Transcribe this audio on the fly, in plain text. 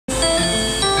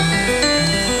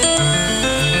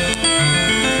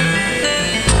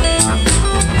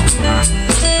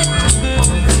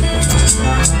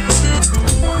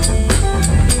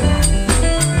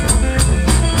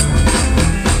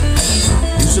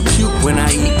when I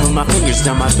eat, put my fingers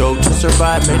down my throat to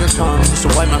survive. Made her come just to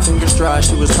wipe my fingers dry.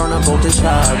 She was turning voltage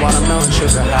high, watermelon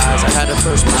sugar highs. I had to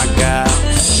first my gal.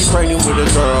 She pregnant with a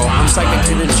girl. I'm psychic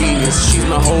and a genius. She's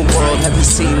my whole world. Have you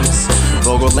seen this?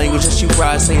 Vulgar language that she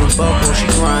rides, saying fuck when she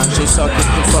rhymes. She suck it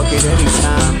and fuck it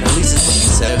anytime. At least it's what she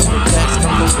said over text.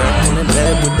 I'm correct when in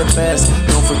bed with the best.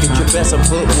 Don't forget your best. I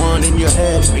put one in your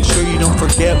head. Make sure you don't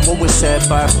forget what was said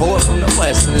by a poet from the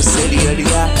west in the city of the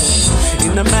apple.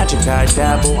 In the magic I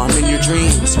dabble, I'm in your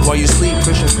dreams. While you sleep,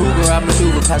 Christian Cougar, I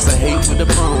maneuver past the hate with the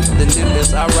broom. The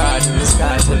nimbus, I ride in the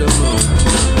sky to the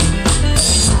moon.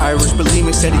 Irish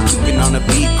Bulimic steady keeping on a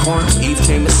beat. Corn beef,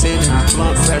 Jameson, and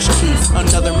blunt fresh keef.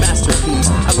 Another masterpiece.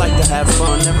 I like to have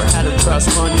fun, never had a trust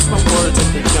fund. Use my words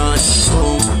like a gun.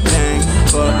 Boom, bang,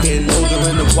 fucking older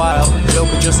in the wild.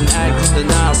 Joker just an act of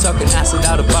denial. Sucking acid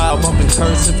out of bile. Bumping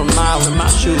cursing from mile in my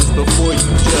shoes before you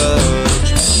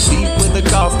judge. Beat with a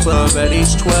golf club at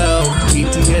age 12.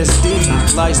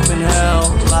 PTSD, life's been hell.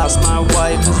 Lost my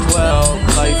wife as well.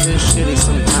 Life is shitty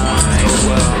sometimes, oh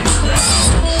well.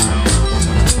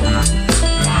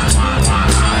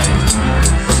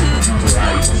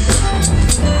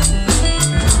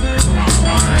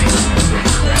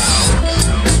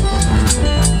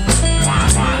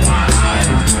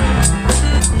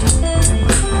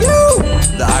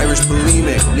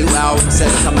 Bulimic, new album set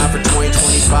to come out for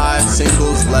 2025.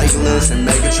 Singles, Legolas, and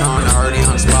Megatron are already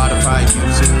on Spotify,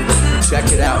 YouTube.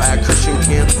 Check it out at Christian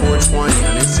Camp 420.